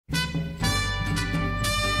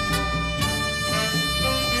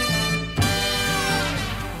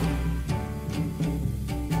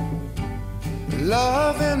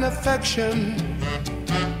love and affection,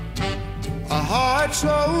 a heart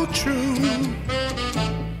so true.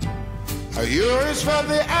 Yours for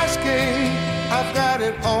the asking, I've got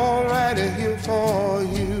it all right here for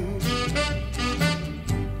you.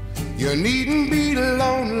 You needn't be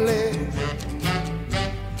lonely,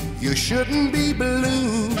 you shouldn't be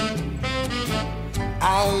blue.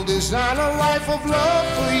 I'll design a life of love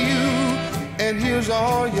for you, and here's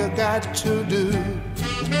all you got to do.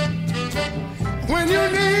 When you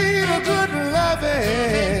need a good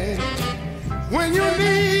loving, when you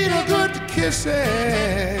need a good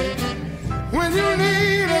kissing, when you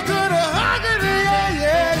need a good hugging, yeah,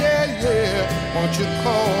 yeah, yeah, yeah, won't you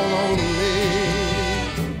call on me?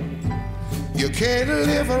 You can't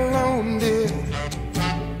live alone, dear,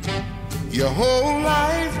 your whole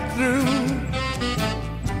life through.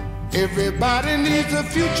 Everybody needs a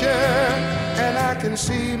future, and I can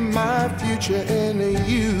see my future in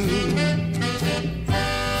you.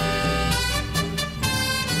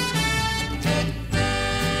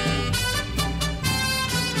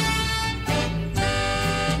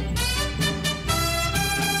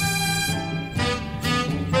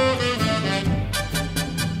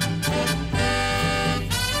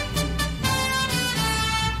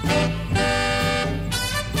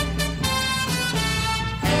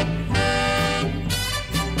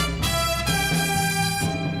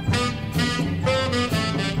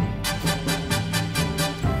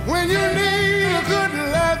 When you need a good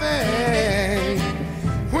loving,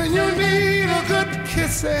 when you need a good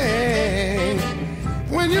kissing,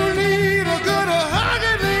 when you need a good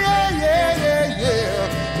hugging, yeah, yeah, yeah,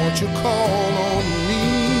 yeah, won't you call on me?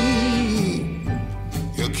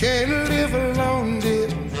 You can't live alone, dear,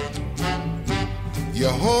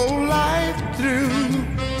 your whole life through.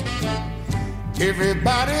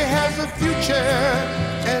 Everybody has a future,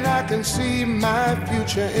 and I can see my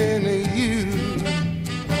future in you.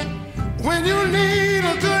 When you need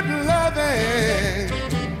a good loving,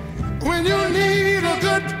 when you need a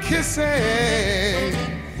good kissing,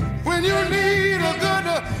 when you need a good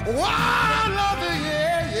wild loving,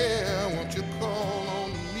 yeah, yeah, won't you call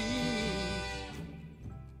on me?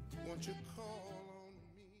 Won't you call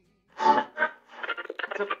on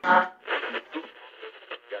me?